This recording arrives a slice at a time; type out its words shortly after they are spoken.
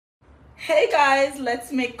Hey guys,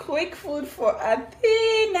 let's make quick food for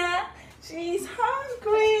Athena. She's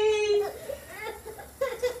hungry.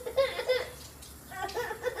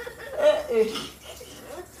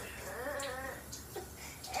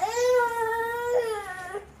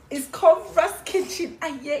 It's Cobra's Kitchen.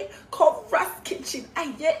 Aye, Cobra's Kitchen.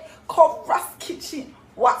 Aye, Cobra's Kitchen.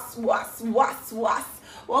 Was.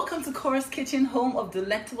 Welcome to Cobra's Kitchen, home of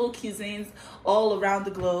delectable cuisines all around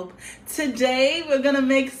the globe. Today, we're gonna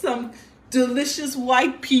make some delicious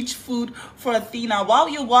white peach food for Athena. While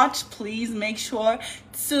you watch, please make sure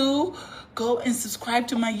to go and subscribe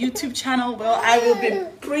to my YouTube channel where I will be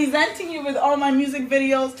presenting you with all my music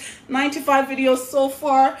videos, 95 videos so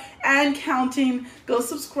far and counting. Go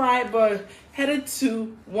subscribe, or headed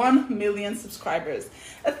to 1 million subscribers.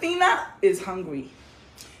 Athena is hungry.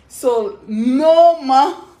 So no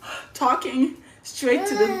more talking, straight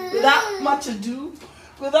to the, without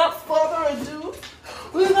further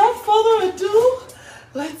ado,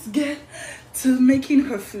 let's get to making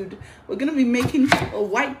her food. We're gonna be making a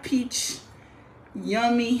white peach,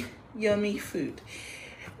 yummy food.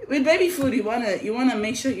 With baby food, you wanna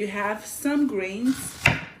make sure you have some grains,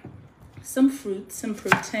 some fruit, some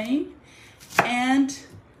protein, and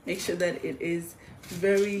make sure that it is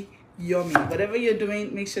very yummy. Whatever you're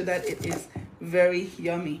doing, make sure that it is very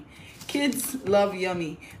yummy. Kids love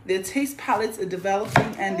yummy. Their taste palates are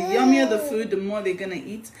developing, and the yummier the food, the more they're gonna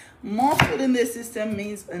eat. More food in their system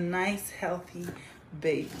means a nice, healthy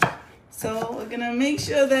baby. So we're gonna make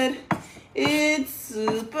sure that it's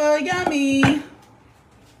super yummy.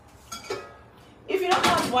 If you don't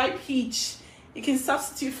have white peach, you can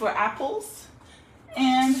substitute for apples.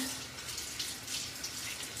 And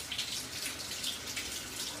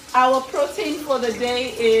our protein for the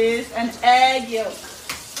day is an egg yolk.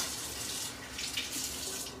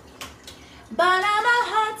 But my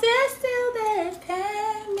heart is still there,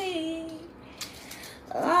 pay me.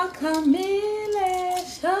 Oh, come here,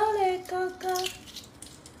 surely coco.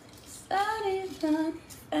 Sunny,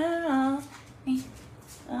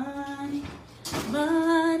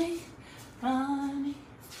 money.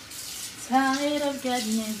 Tired of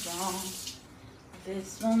getting it wrong.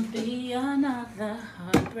 This won't be another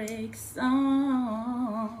heartbreak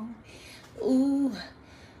song. Ooh,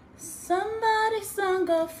 somebody's song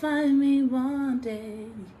go find me one day.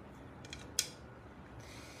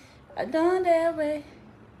 I don't dare wait.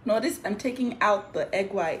 Notice I'm taking out the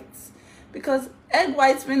egg whites, because egg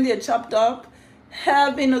whites, when they're chopped up,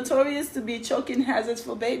 have been notorious to be choking hazards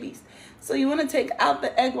for babies. So you want to take out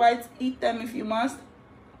the egg whites, eat them if you must.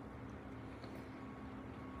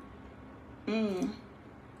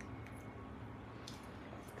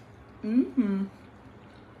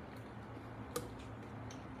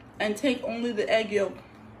 And take only the egg yolk.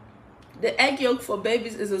 The egg yolk for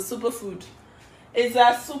babies is a superfood. It's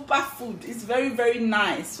a superfood. It's very, very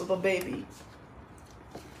nice for the baby.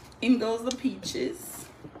 In goes the peaches.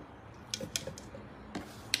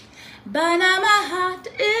 But now my heart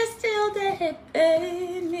is still there,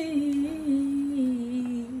 baby.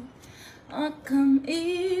 Oh, come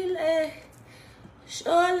ile,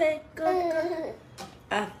 surely go.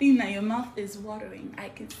 Athena, your mouth is watering. I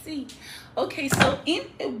can see. Okay, so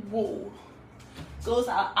in a bowl goes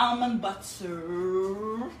our almond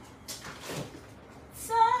butter.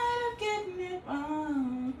 Tired of getting it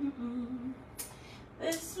wrong.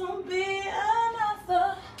 This won't be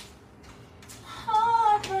another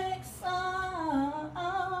heartbreak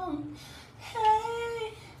song.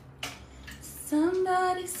 Hey,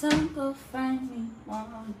 somebody, some go find me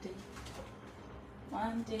one day.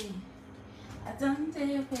 One day. I don't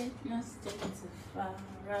dare wait, no stay too far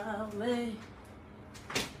away.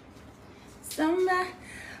 Somebody,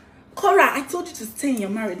 Cora, I told you to stay in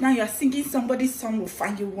your marriage. Now you are singing somebody's song will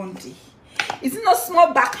find you one day. Is it not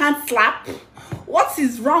small backhand slap? What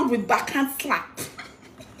is wrong with backhand slap?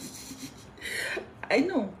 I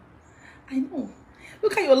know.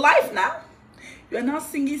 Look at your life now. You are now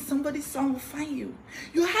singing somebody's song will find you.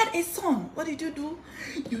 You had a song. What did you do?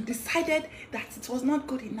 You decided that it was not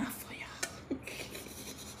good enough for you.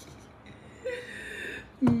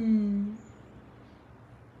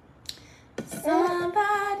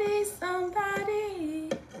 Somebody, song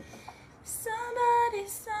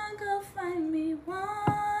go find me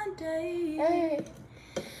one day.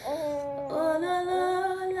 Oh la la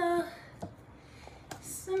la.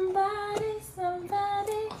 Somebody, song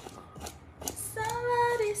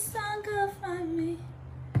go find me.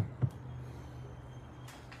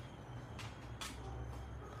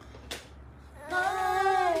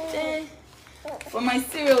 For my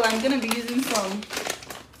cereal, I'm gonna be using some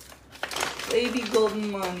baby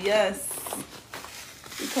golden one. Yes,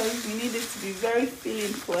 because we need it to be very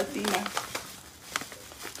filling for Athena.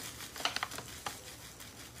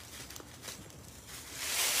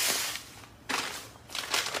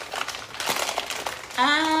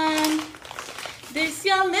 And this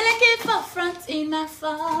your milky for front enough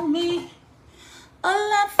for me.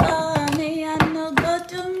 All for me, I no go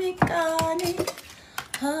to me, Connie.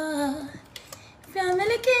 Oh, if you're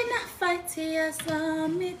milky enough, fight here,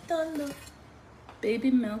 me to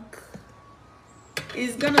baby milk.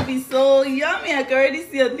 It's gonna be so yummy. I can already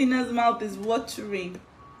see Athena's mouth is watering.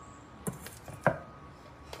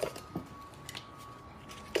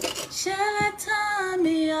 Shall I tell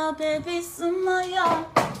me, oh baby, some more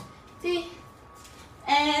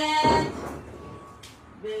and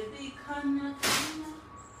baby, come.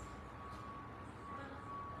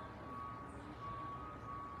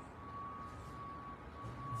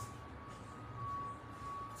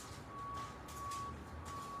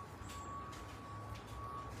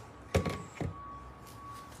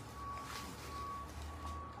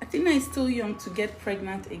 Athena is too young to get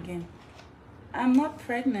pregnant again. I'm not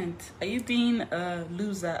pregnant. Are you being a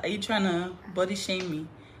loser? Are you trying to body shame me?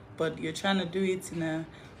 But you're trying to do it in a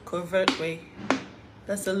covert way.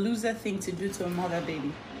 That's a loser thing to do to a mother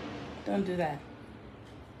baby. Don't do that.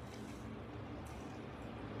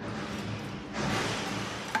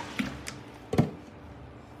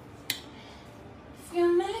 If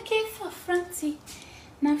you're making for fronty,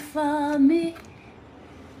 not for me.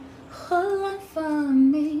 Hold on for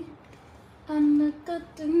me. I'm not good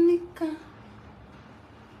to Nika.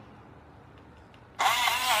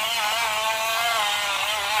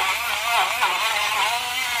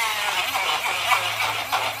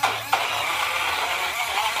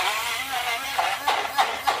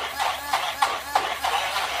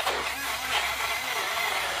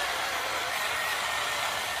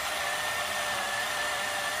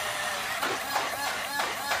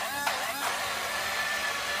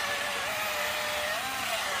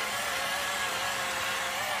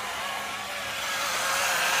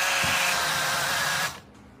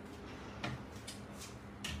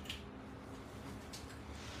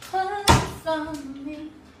 Me.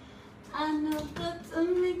 I know good to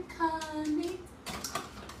me, Connie.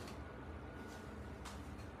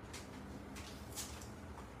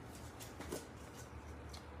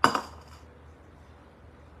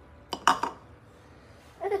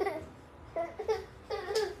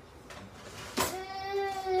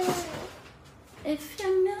 If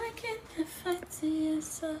you're not getting the fight to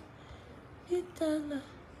yourself, it's all.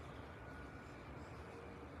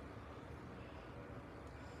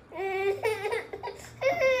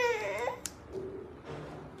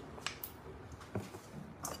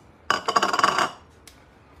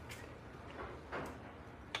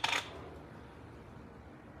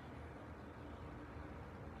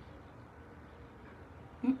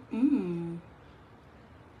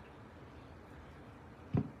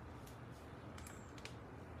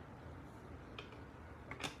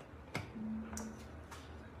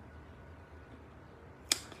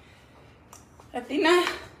 Athena,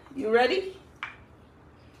 you ready?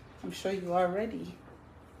 I'm sure you are ready.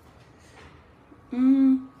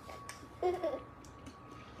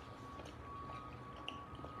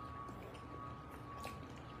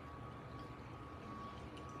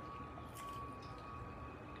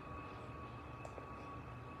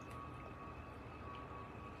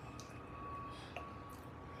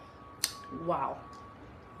 Wow.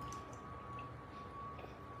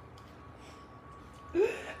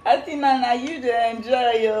 Athena, now you to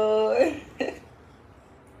enjoy your.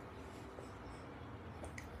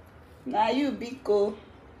 Now you Biko.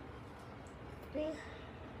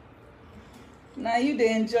 Now you to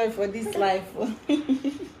enjoy for this life.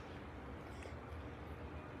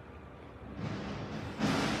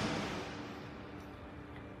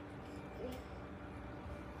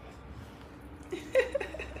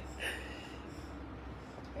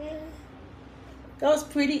 That was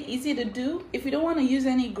pretty easy to do. If you don't want to use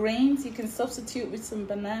any grains, you can substitute with some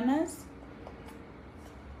bananas.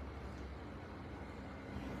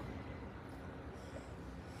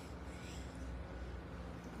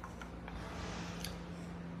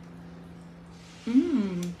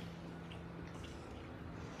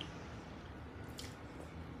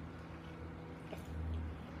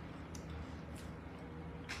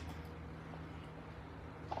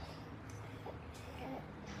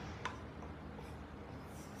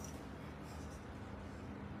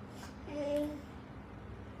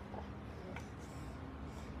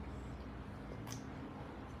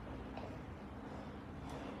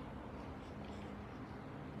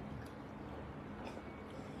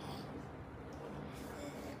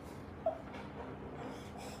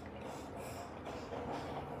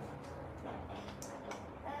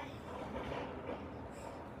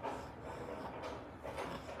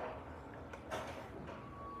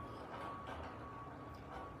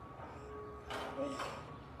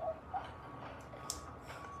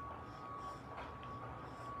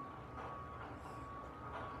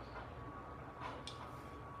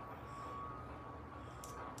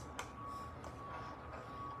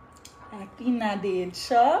 Athena did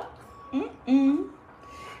chop.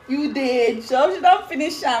 You did chop. You don't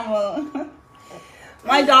finish, Shama.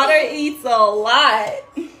 My daughter eats a lot.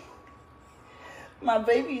 My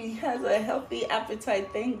baby has a healthy appetite,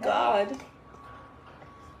 thank God.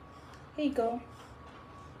 Here you go.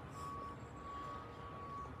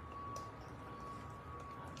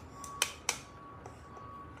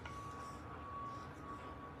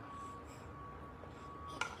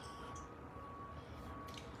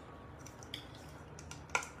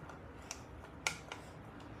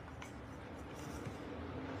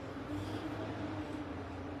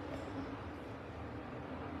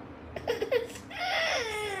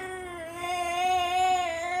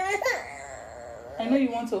 I know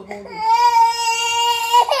you want to hold it.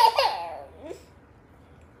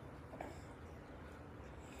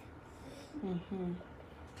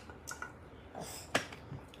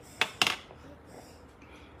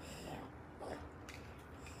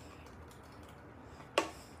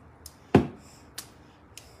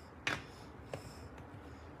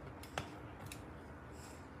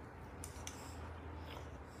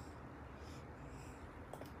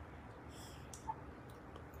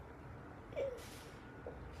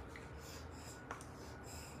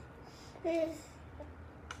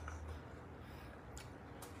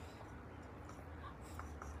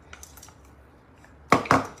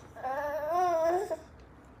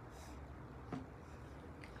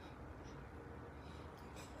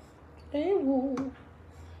 Ew.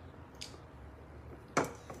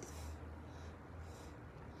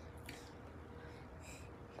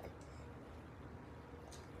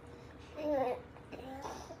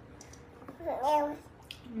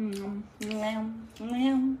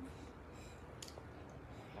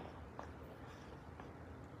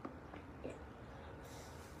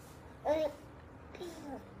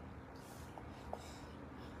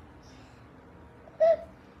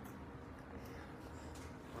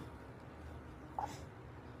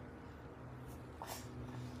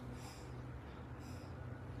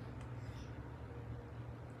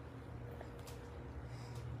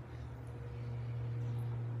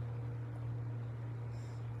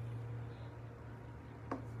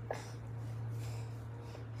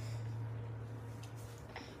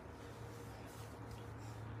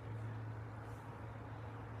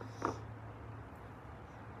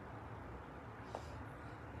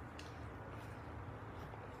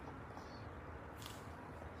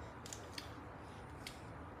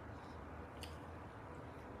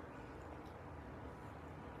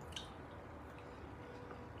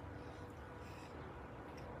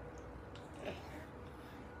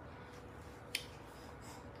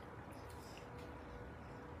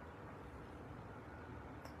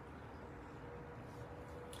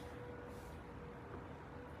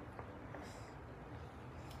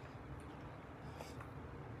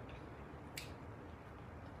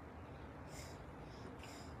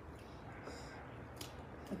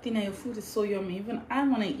 Athena, your food is so yummy. Even I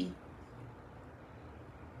want to eat.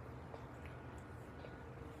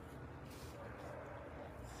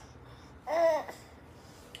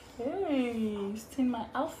 Hey, you stain my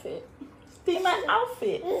outfit. Stain my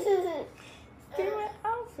outfit. Stain my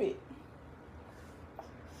outfit.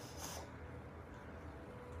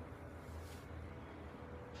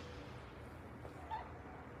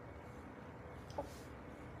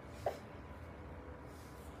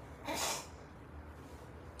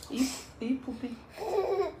 You pooping?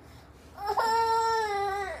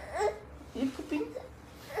 You pooping?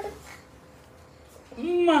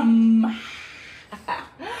 Mama.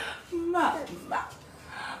 Mama.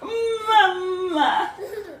 Mama.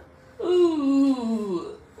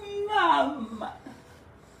 Ooh. Mama.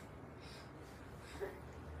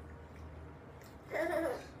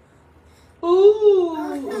 Ooh.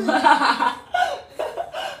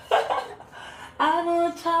 I'm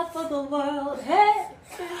on top of the world, hey.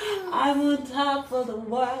 I'm on top of the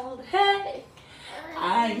world, hey.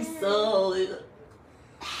 I'm so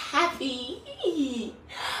happy.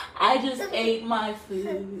 I just ate my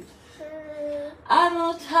food. I'm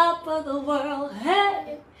on top of the world,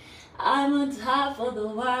 hey. I'm on top of the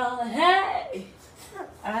world, hey.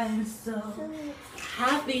 I'm so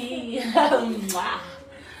happy.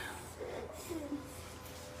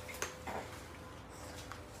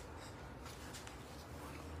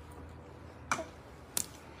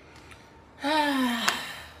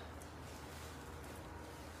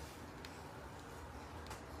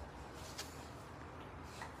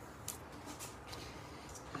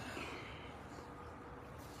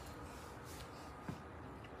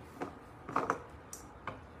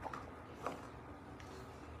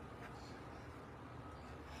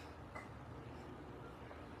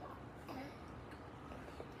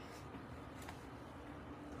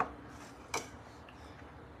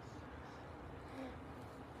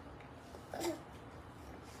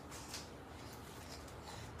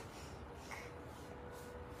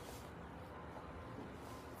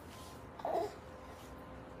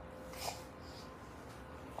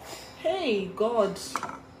 Hey, God.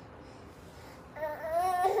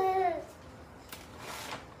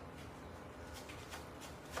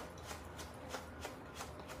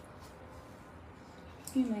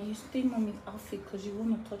 You know, you stay mommy's outfit because you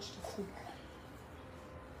want to touch the food.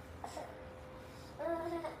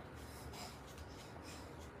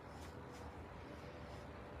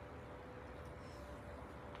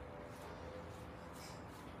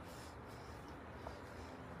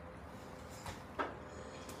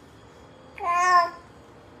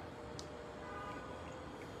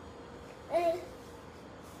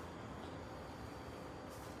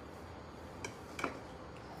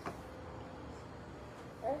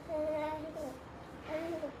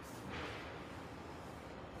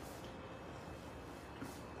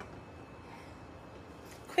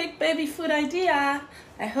 Quick baby food idea.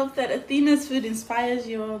 I hope that Athena's food inspires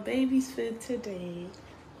your baby's food today.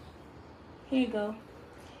 Here you go.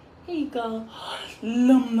 Here you go.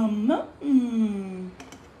 Lum lum lum.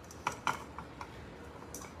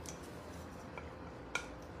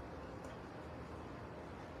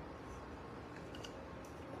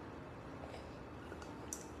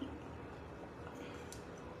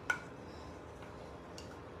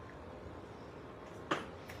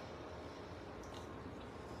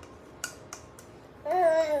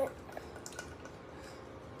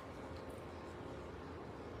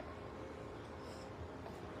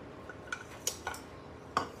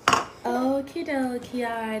 Okie dokie,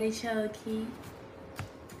 artichoke.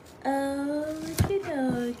 Okie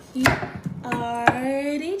dokie,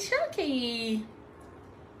 artichoke.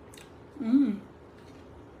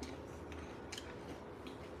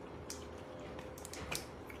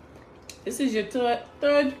 This is your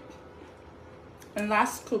third and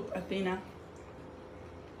last scoop, Athena.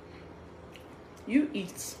 You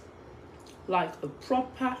eat like a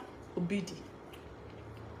proper obidi.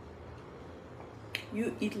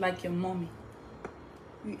 You eat like your mommy.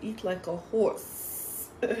 You eat like a horse.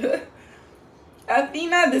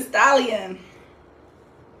 Athena the stallion.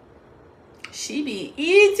 She be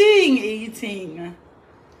eating. Athena.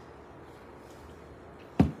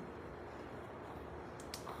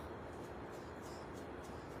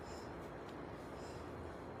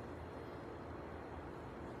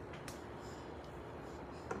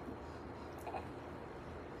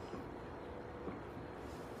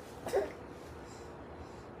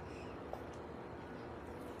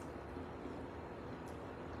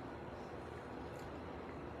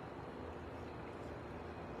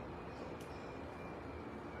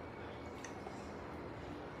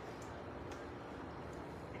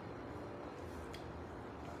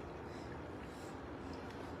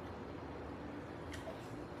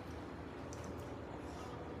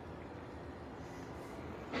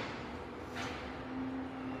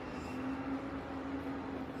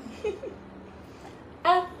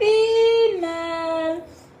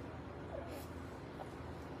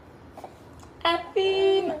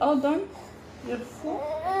 All done? You're full?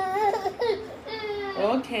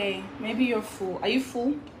 Okay, maybe you're full. Are you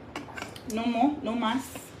full? No more? No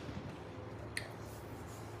mass?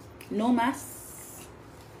 No mass?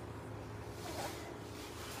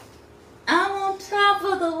 I'm on top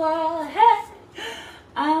of the world, hey!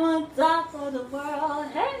 I'm on top of the world,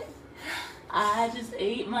 hey! I just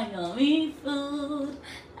ate my yummy food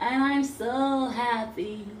and I'm so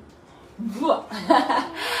happy.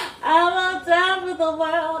 I'm on top of the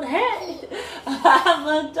world, hey! I'm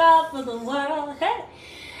on top of the world, hey!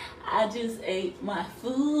 I just ate my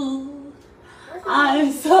food.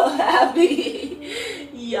 I'm so happy.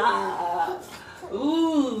 Yeah.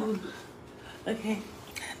 Ooh. Okay.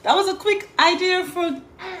 That was a quick idea for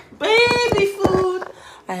baby food.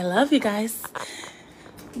 I love you guys.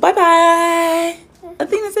 Bye-bye.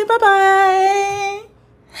 Athena, say bye-bye.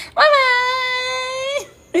 Bye-bye.